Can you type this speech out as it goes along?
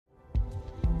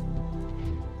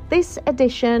This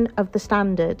edition of The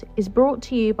Standard is brought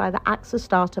to you by the AXA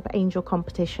Startup Angel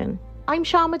Competition. I'm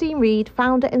Sharmadean Reid,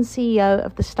 founder and CEO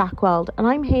of The Stack World, and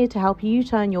I'm here to help you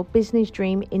turn your business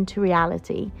dream into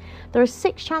reality. There are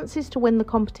 6 chances to win the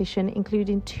competition,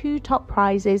 including 2 top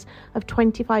prizes of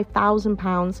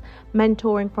 £25,000,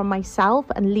 mentoring from myself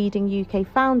and leading UK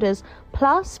founders,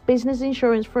 plus business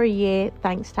insurance for a year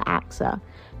thanks to AXA.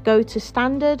 Go to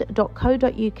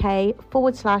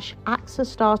standard.co.uk/AXA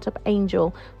Startup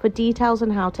Angel for details on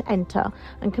how to enter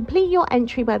and complete your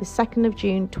entry by the 2nd of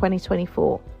June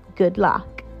 2024. Good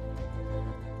luck.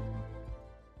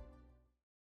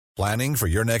 Planning for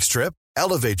your next trip?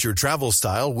 Elevate your travel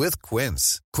style with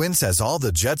Quince. Quince has all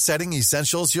the jet-setting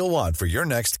essentials you'll want for your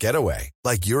next getaway,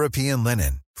 like European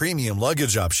linen, premium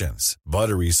luggage options,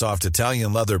 buttery soft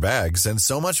Italian leather bags, and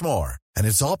so much more. And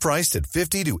it's all priced at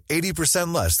 50 to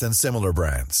 80% less than similar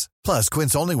brands. Plus,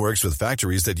 Quince only works with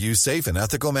factories that use safe and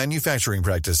ethical manufacturing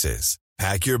practices.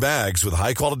 Pack your bags with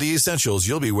high-quality essentials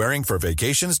you'll be wearing for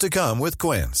vacations to come with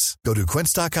Quince. Go to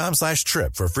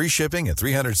quince.com/trip for free shipping and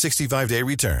 365-day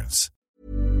returns.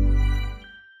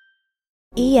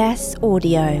 ES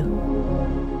Audio.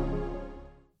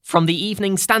 From the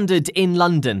Evening Standard in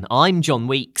London, I'm John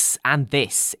Weeks, and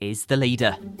this is The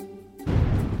Leader.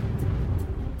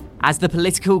 As the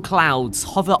political clouds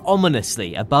hover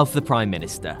ominously above the Prime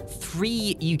Minister,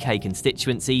 3 UK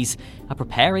constituencies are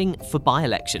preparing for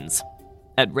by-elections.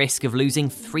 At risk of losing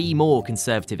 3 more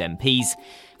Conservative MPs,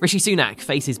 Rishi Sunak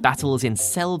faces battles in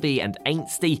Selby and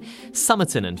Ainsty,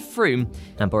 Somerton and Frome,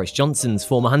 and Boris Johnson's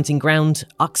former hunting ground,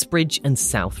 Uxbridge and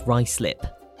South Ruislip.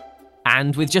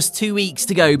 And with just 2 weeks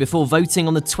to go before voting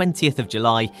on the 20th of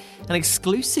July, an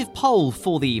exclusive poll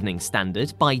for the Evening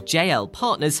Standard by JL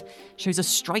Partners shows a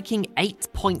striking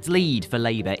 8-point lead for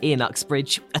Labour in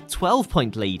Uxbridge, a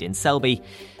 12-point lead in Selby,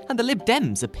 and the Lib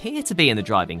Dems appear to be in the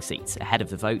driving seat ahead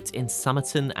of the vote in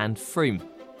Somerton and Frome.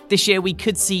 This year we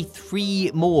could see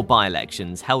 3 more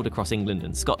by-elections held across England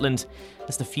and Scotland,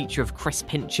 as the future of Chris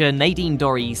Pincher, Nadine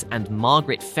Dorries and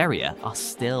Margaret Ferrier are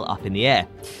still up in the air.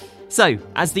 So,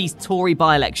 as these Tory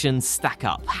by-elections stack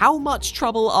up, how much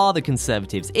trouble are the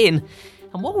Conservatives in?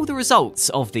 And what will the results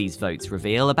of these votes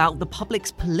reveal about the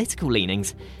public's political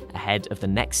leanings ahead of the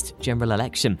next general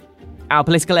election? Our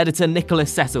political editor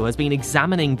Nicholas Cecil has been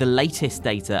examining the latest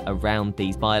data around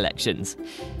these by-elections.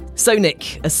 So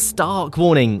Nick, a stark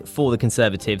warning for the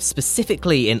Conservatives,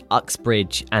 specifically in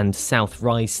Uxbridge and South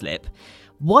Ruislip.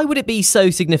 Why would it be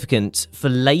so significant for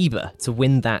Labour to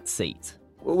win that seat?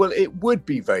 Well, it would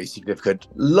be very significant.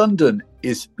 London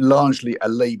is largely a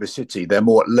Labour city. There are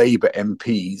more Labour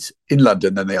MPs in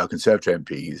London than they are Conservative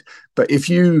MPs. But if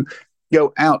you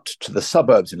go out to the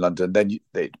suburbs in London, then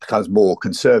it becomes more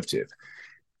Conservative.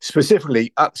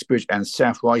 Specifically, Uxbridge and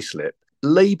South Ruislip,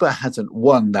 Labour hasn't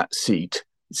won that seat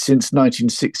since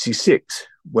 1966,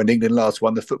 when England last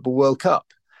won the Football World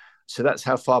Cup. So that's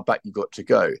how far back you've got to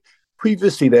go.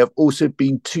 Previously, there have also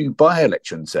been 2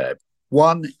 by-elections there.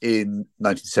 One in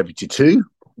 1972,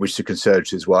 which the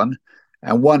Conservatives won,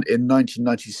 and one in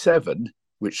 1997,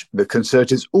 which the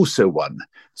Conservatives also won.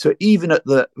 So even at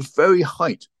the very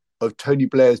height of Tony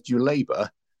Blair's New Labour,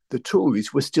 the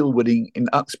Tories were still winning in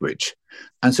Uxbridge.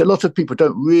 And so a lot of people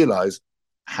don't realise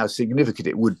how significant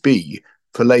it would be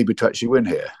for Labour to actually win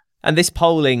here. And this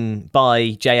polling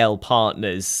by JL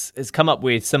Partners has come up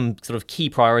with some sort of key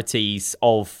priorities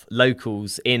of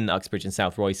locals in Uxbridge and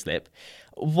South Ruislip.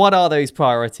 What are those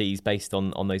priorities based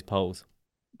on those polls?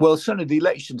 Well, certainly the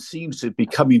election seems to be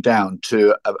coming down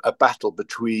to a battle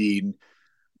between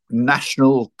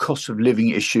national cost of living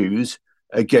issues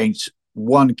against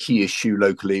one key issue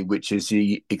locally, which is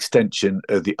the extension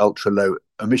of the ultra-low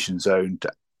emission zone to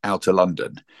outer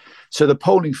London. So the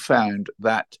polling found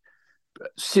that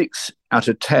 6 out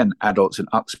of 10 adults in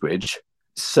Uxbridge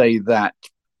say that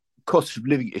cost of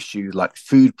living issues like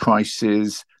food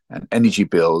prices and energy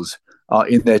bills are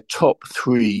in their top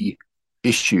 3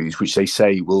 issues, which they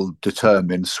say will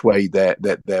sway their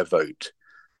vote.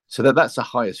 So that's the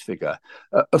highest figure.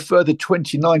 A further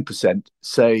 29%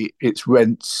 say it's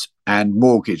rents and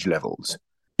mortgage levels.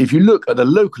 If you look at the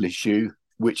local issue,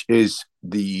 which is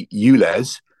the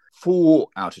ULEZ, 4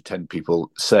 out of 10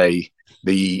 people say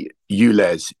the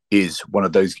ULEZ is one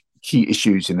of those key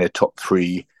issues in their top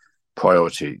 3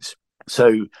 priorities.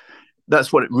 So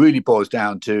that's what it really boils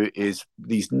down to, is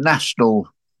these national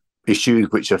issues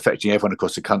which are affecting everyone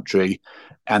across the country,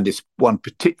 and this one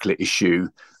particular issue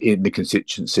in the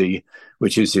constituency,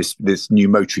 which is this new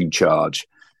motoring charge.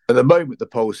 At the moment, the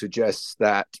poll suggests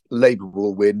that Labour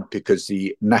will win because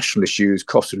the national issues,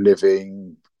 cost of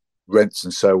living, rents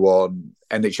and so on,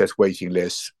 NHS waiting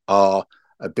lists are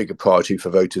a bigger priority for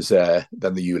voters there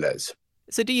than the ULEZ.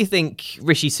 So do you think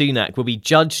Rishi Sunak will be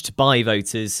judged by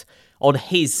voters on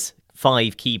his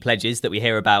 5 key pledges that we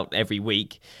hear about every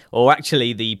week, or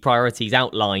actually the priorities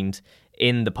outlined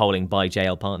in the polling by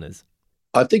JL Partners?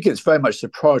 I think it's very much the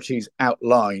priorities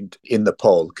outlined in the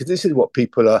poll, because this is what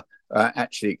people are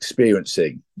actually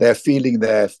experiencing. They're feeling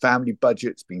their family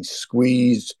budgets being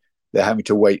squeezed. They're having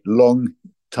to wait long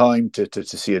time to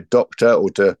see a doctor or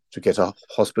to get a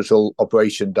hospital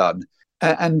operation done.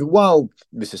 And while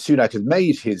Mr. Sunak has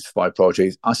made his 5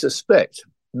 priorities, I suspect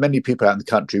many people out in the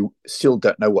country still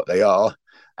don't know what they are.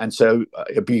 And so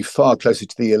it'll be far closer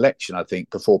to the election, I think,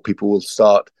 before people will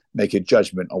start making a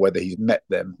judgment on whether he's met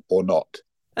them or not.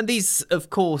 And these, of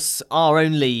course, are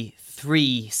only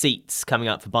 3 seats coming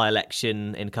up for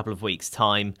by-election in a couple of weeks'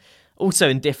 time, also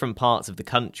in different parts of the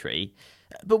country.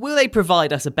 But will they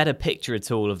provide us a better picture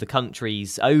at all of the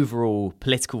country's overall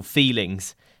political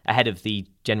feelings ahead of the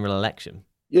general election?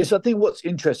 Yes, I think what's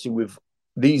interesting with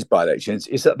these by-elections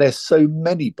is that there's so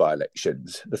many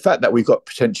by-elections. The fact that we've got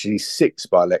potentially 6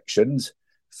 by-elections,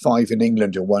 5 in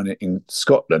England and 1 in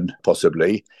Scotland,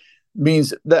 possibly,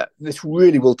 means that this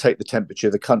really will take the temperature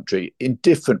of the country in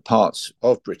different parts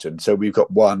of Britain. So we've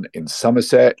got 1 in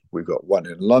Somerset, we've got 1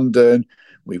 in London,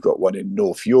 we've got 1 in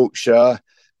North Yorkshire,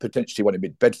 potentially 1 in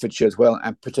Mid Bedfordshire as well,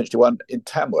 and potentially 1 in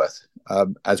Tamworth,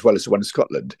 as well as 1 in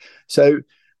Scotland. So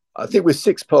I think with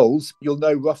 6 polls, you'll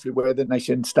know roughly where the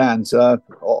nation stands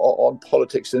on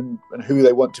politics and who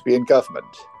they want to be in government.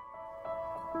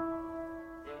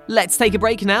 Let's take a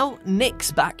break now.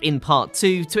 Nick's back in part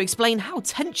 2 to explain how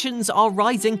tensions are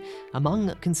rising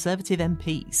among Conservative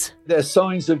MPs. There's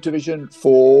signs of division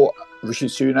for Rishi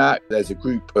Sunak. There's a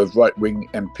group of right-wing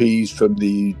MPs from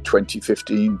the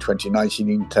 2015-2019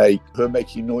 intake who are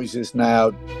making noises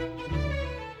now.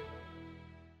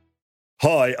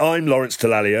 Hi, I'm Lawrence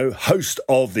Dallaglio, host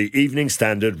of the Evening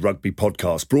Standard Rugby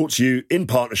podcast, brought to you in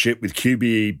partnership with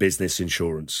QBE Business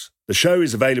Insurance. The show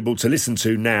is available to listen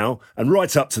to now and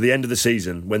right up to the end of the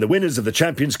season, when the winners of the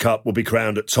Champions Cup will be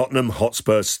crowned at Tottenham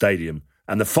Hotspur Stadium,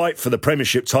 and the fight for the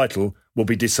Premiership title will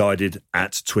be decided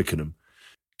at Twickenham.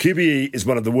 QBE is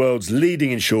one of the world's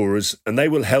leading insurers, and they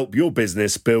will help your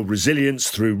business build resilience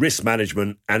through risk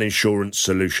management and insurance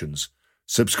solutions.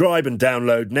 Subscribe and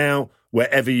download now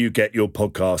wherever you get your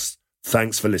podcasts.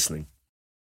 Thanks for listening.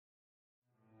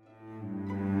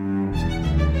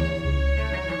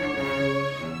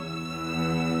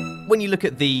 When you look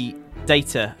at the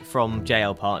data from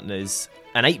JL Partners,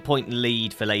 an 8-point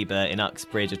lead for Labour in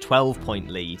Uxbridge, a 12-point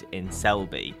lead in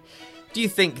Selby. Do you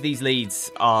think these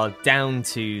leads are down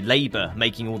to Labour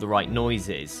making all the right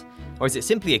noises? Or is it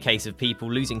simply a case of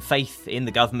people losing faith in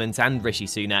the government and Rishi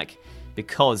Sunak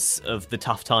because of the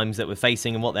tough times that we're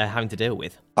facing and what they're having to deal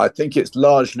with? I think it's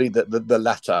largely the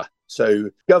latter. So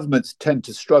governments tend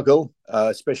to struggle,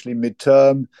 especially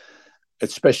mid-term,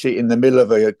 especially in the middle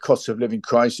of a cost of living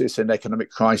crisis and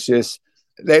economic crisis.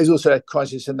 There's also a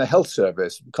crisis in the health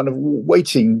service. Kind of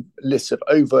waiting lists of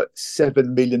over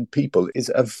 7 million people is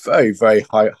a very, very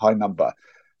high number.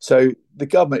 So the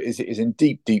government is in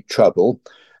deep, deep trouble.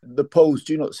 The polls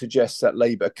do not suggest that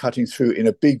Labour are cutting through in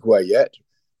a big way yet.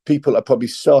 People are probably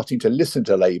starting to listen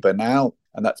to Labour now,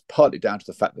 and that's partly down to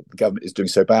the fact that the government is doing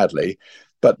so badly.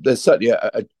 But there's certainly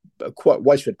a quite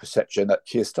widespread perception that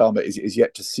Keir Starmer is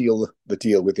yet to seal the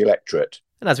deal with the electorate.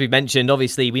 And as we mentioned,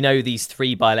 obviously, we know these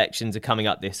 3 by-elections are coming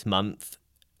up this month,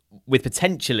 with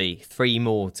potentially 3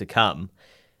 more to come.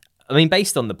 I mean,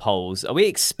 based on the polls, are we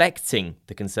expecting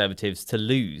the Conservatives to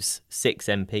lose 6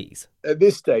 MPs? At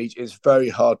this stage, it's very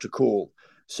hard to call.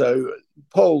 So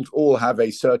polls all have a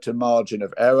certain margin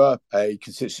of error. A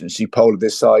constituency poll of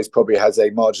this size probably has a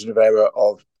margin of error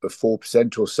of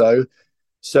 4% or so.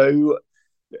 So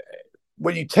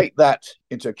when you take that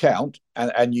into account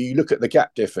and you look at the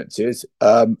gap differences,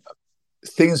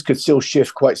 things could still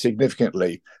shift quite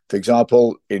significantly. For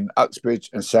example, in Uxbridge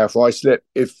and South Ruislip,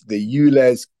 if the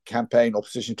ULEZ campaign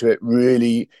opposition to it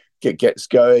really gets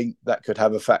going, that could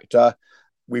have a factor.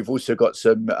 We've also got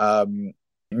some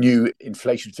new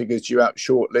inflation figures due out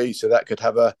shortly, so that could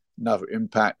have another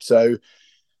impact. So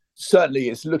certainly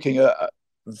it's looking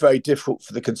very difficult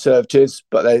for the Conservatives,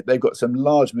 but they've got some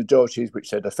large majorities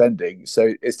which they're defending.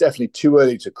 So it's definitely too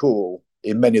early to call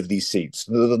in many of these seats.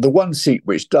 The one seat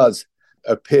which does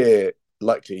appear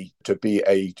likely to be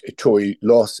a Tory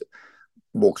loss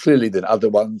more clearly than other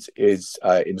ones is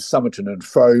in Somerton and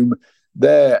Frome.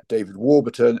 There, David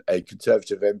Warburton, a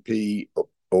Conservative MP,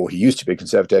 or he used to be a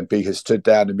Conservative MP, has stood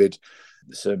down amid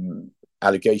some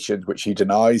allegations which he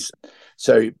denies.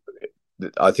 So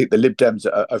I think the Lib Dems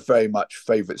are very much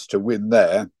favourites to win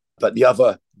there. But the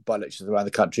other by-elections around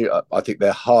the country, I think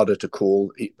they're harder to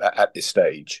call at this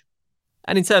stage.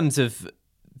 And in terms of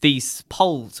these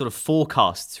poll sort of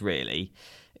forecasts, really,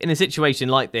 in a situation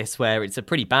like this where it's a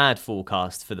pretty bad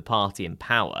forecast for the party in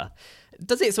power,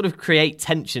 does it sort of create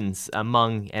tensions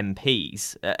among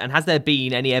MPs? And has there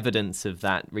been any evidence of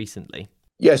that recently?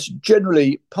 Yes,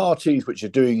 generally parties which are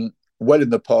doing well in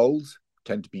the polls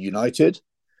tend to be united,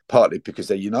 partly because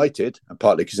they're united and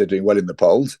partly because they're doing well in the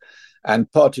polls.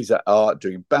 And parties that are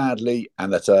doing badly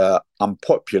and that are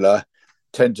unpopular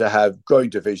tend to have growing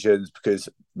divisions because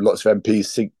lots of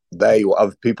MPs think they or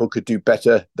other people could do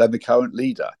better than the current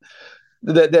leader.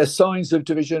 There are signs of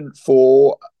division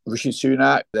for Rishi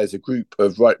Sunak. There's a group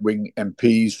of right-wing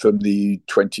MPs from the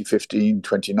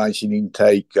 2015-2019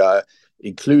 intake,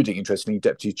 including, interestingly,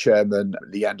 Deputy Chairman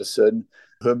Lee Anderson,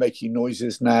 who are making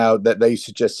noises now that they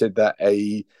suggested that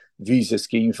a visa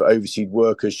scheme for overseas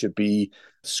workers should be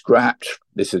scrapped.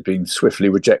 This has been swiftly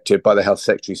rejected by the Health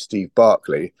Secretary, Steve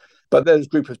Barclay. But there's a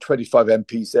group of 25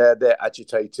 MPs there. They're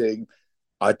agitating.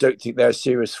 I don't think they're a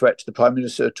serious threat to the Prime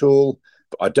Minister at all.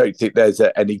 But I don't think there's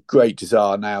any great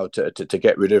desire now to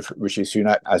get rid of Rishi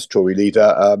Sunak as Tory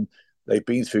leader. They've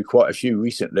been through quite a few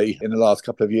recently in the last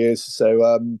couple of years. So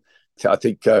I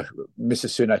think Mr.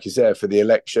 Sunak is there for the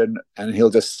election and he'll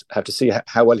just have to see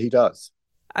how well he does.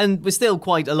 And we're still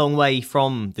quite a long way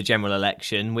from the general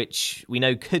election, which we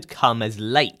know could come as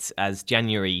late as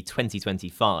January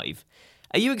 2025.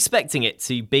 Are you expecting it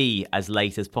to be as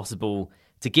late as possible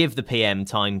to give the PM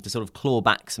time to sort of claw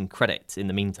back some credit in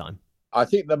the meantime? I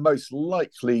think the most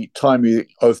likely timing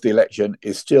of the election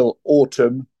is still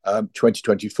autumn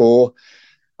 2024.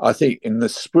 I think in the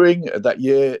spring of that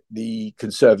year, the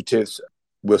Conservatives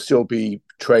will still be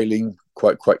trailing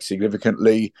quite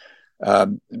significantly.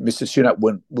 Mr. Sunak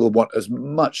will want as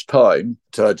much time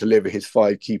to deliver his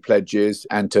 5 key pledges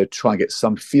and to try and get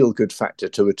some feel-good factor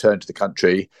to return to the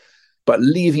country. But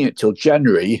leaving it till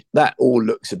January, that all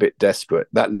looks a bit desperate.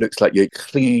 That looks like you're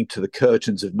clinging to the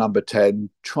curtains of number 10,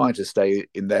 trying to stay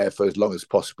in there for as long as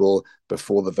possible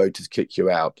before the voters kick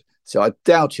you out. So I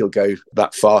doubt he'll go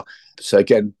that far. So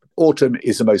again, autumn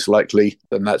is the most likely,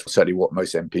 and that's certainly what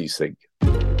most MPs think.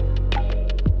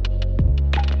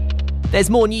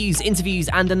 There's more news, interviews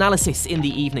and analysis in the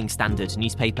Evening Standard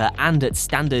newspaper and at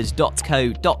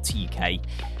standard.co.uk.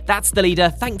 That's The Leader.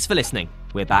 Thanks for listening.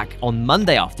 We're back on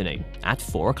Monday afternoon at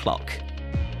 4 o'clock.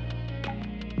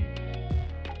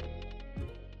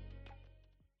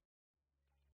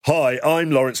 Hi,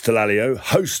 I'm Lawrence Dallaglio,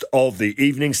 host of the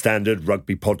Evening Standard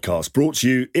Rugby Podcast, brought to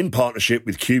you in partnership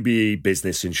with QBE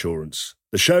Business Insurance.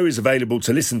 The show is available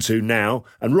to listen to now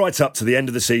and right up to the end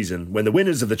of the season, when the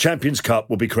winners of the Champions Cup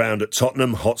will be crowned at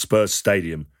Tottenham Hotspur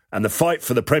Stadium, and the fight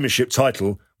for the Premiership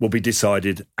title will be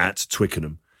decided at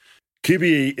Twickenham.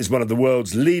 QBE is one of the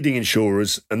world's leading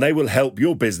insurers, and they will help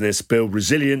your business build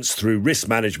resilience through risk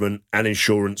management and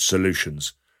insurance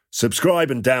solutions.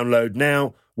 Subscribe and download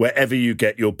now wherever you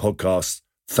get your podcasts.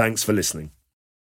 Thanks for listening.